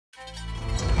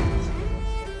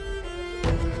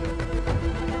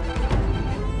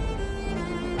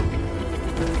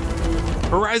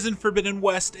Horizon Forbidden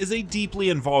West is a deeply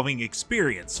involving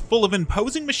experience, full of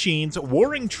imposing machines,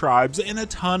 warring tribes, and a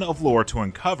ton of lore to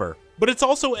uncover. But it's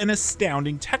also an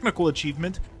astounding technical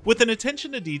achievement, with an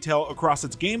attention to detail across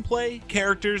its gameplay,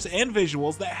 characters, and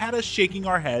visuals that had us shaking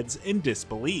our heads in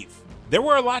disbelief. There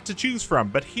were a lot to choose from,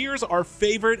 but here's our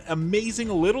favorite amazing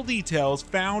little details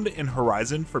found in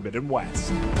Horizon Forbidden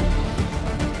West.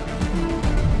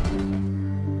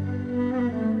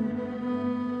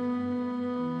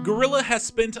 Guerrilla has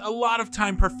spent a lot of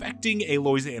time perfecting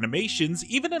Aloy's animations,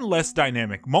 even in less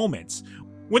dynamic moments.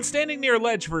 When standing near a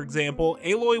ledge, for example,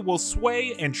 Aloy will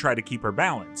sway and try to keep her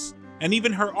balance, and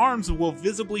even her arms will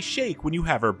visibly shake when you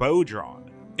have her bow drawn.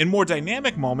 In more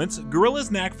dynamic moments, Guerrilla's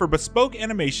knack for bespoke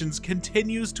animations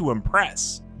continues to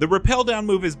impress. The rappel down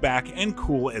move is back and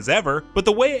cool as ever, but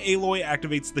the way Aloy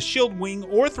activates the shield wing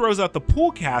or throws out the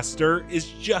pool caster is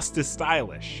just as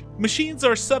stylish. Machines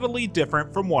are subtly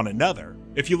different from one another.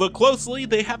 If you look closely,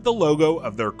 they have the logo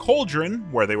of their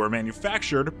cauldron, where they were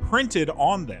manufactured, printed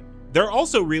on them. They're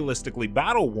also realistically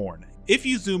battle-worn. If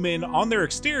you zoom in on their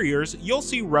exteriors, you'll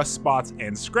see rust spots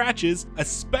and scratches,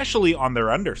 especially on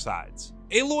their undersides.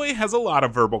 Aloy has a lot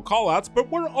of verbal callouts, but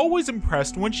we're always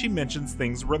impressed when she mentions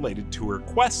things related to her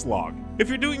quest log. If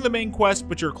you're doing the main quest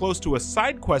but you're close to a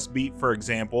side quest beat, for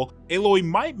example, Aloy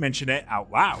might mention it out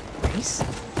loud. Nice.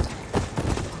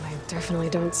 Well, I definitely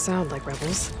don't sound like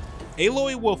rebels.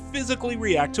 Aloy will physically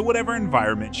react to whatever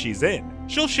environment she's in.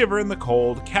 She'll shiver in the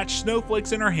cold, catch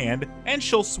snowflakes in her hand, and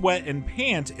she'll sweat and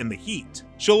pant in the heat.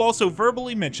 She'll also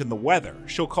verbally mention the weather.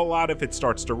 She'll call out if it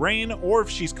starts to rain or if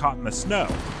she's caught in the snow.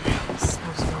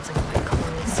 Snow's melting like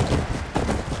clones.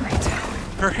 Great.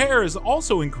 Her hair is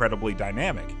also incredibly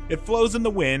dynamic. It flows in the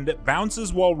wind,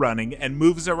 bounces while running, and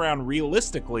moves around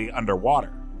realistically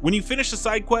underwater. When you finish a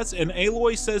side quest and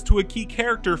Aloy says to a key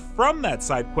character from that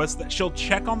side quest that she'll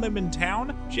check on them in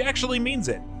town, she actually means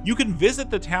it. You can visit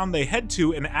the town they head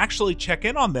to and actually check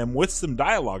in on them with some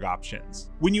dialogue options.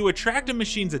 When you attract a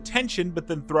machine's attention but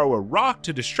then throw a rock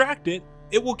to distract it,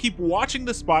 it will keep watching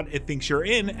the spot it thinks you're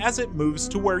in as it moves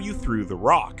to where you threw the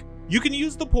rock. You can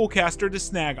use the polecaster to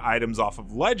snag items off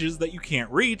of ledges that you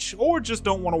can't reach or just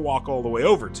don't want to walk all the way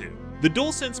over to. The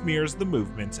DualSense mirrors the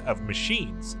movement of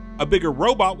machines. A bigger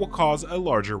robot will cause a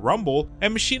larger rumble,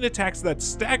 and machine attacks that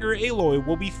stagger Aloy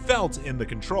will be felt in the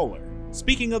controller.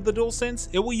 Speaking of the DualSense,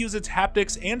 it will use its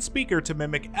haptics and speaker to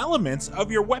mimic elements of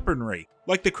your weaponry,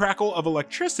 like the crackle of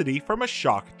electricity from a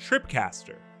shock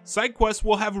tripcaster. Side quests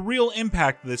will have real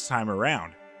impact this time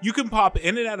around. You can pop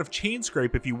in and out of chain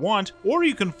scrape if you want, or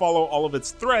you can follow all of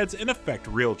its threads and effect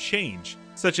real change,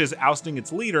 such as ousting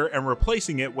its leader and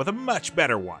replacing it with a much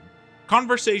better one.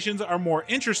 Conversations are more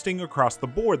interesting across the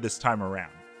board this time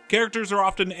around. Characters are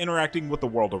often interacting with the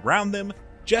world around them,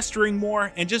 gesturing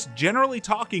more, and just generally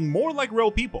talking more like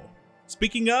real people.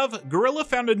 Speaking of, Guerrilla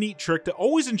found a neat trick to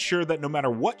always ensure that no matter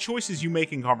what choices you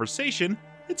make in conversation,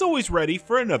 it's always ready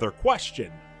for another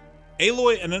question.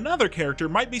 Aloy and another character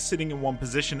might be sitting in one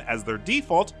position as their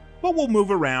default, but will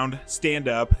move around, stand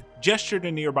up, gesture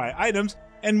to nearby items,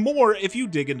 and more if you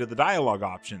dig into the dialogue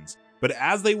options. But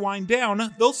as they wind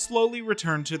down, they'll slowly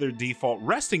return to their default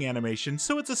resting animation,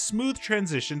 so it's a smooth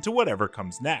transition to whatever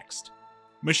comes next.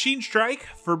 Machine Strike,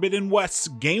 Forbidden West's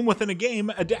game within a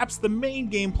game, adapts the main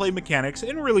gameplay mechanics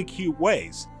in really cute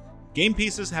ways. Game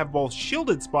pieces have both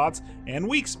shielded spots and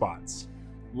weak spots.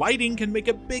 Lighting can make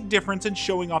a big difference in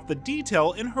showing off the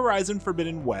detail in Horizon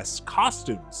Forbidden West's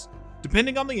costumes.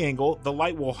 Depending on the angle, the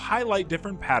light will highlight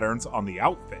different patterns on the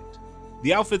outfit.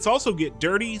 The outfits also get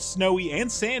dirty, snowy,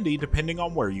 and sandy depending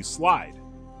on where you slide.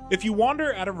 If you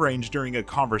wander out of range during a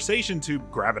conversation to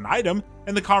grab an item,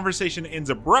 and the conversation ends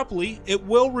abruptly, it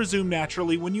will resume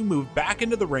naturally when you move back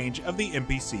into the range of the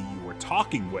NPC you were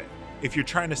talking with. If you're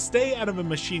trying to stay out of a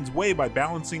machine's way by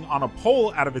balancing on a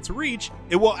pole out of its reach,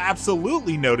 it will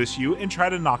absolutely notice you and try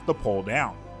to knock the pole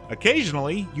down.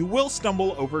 Occasionally, you will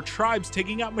stumble over tribes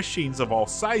taking out machines of all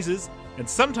sizes, and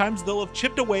sometimes they'll have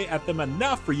chipped away at them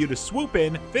enough for you to swoop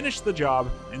in, finish the job,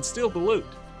 and steal the loot.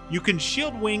 You can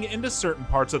shield wing into certain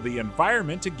parts of the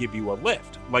environment to give you a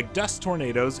lift, like dust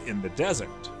tornadoes in the desert.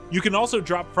 You can also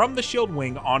drop from the shield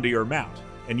wing onto your mount,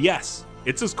 and yes,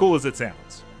 it's as cool as it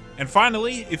sounds. And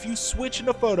finally, if you switch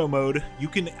into photo mode, you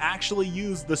can actually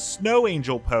use the snow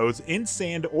angel pose in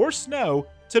sand or snow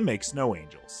to make snow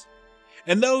angels.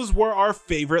 And those were our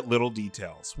favorite little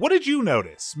details. What did you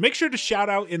notice? Make sure to shout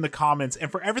out in the comments,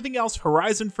 and for everything else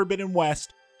Horizon Forbidden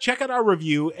West, check out our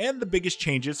review and the biggest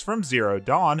changes from Zero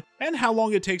Dawn and how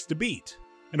long it takes to beat.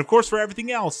 And of course, for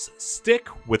everything else, stick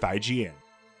with IGN.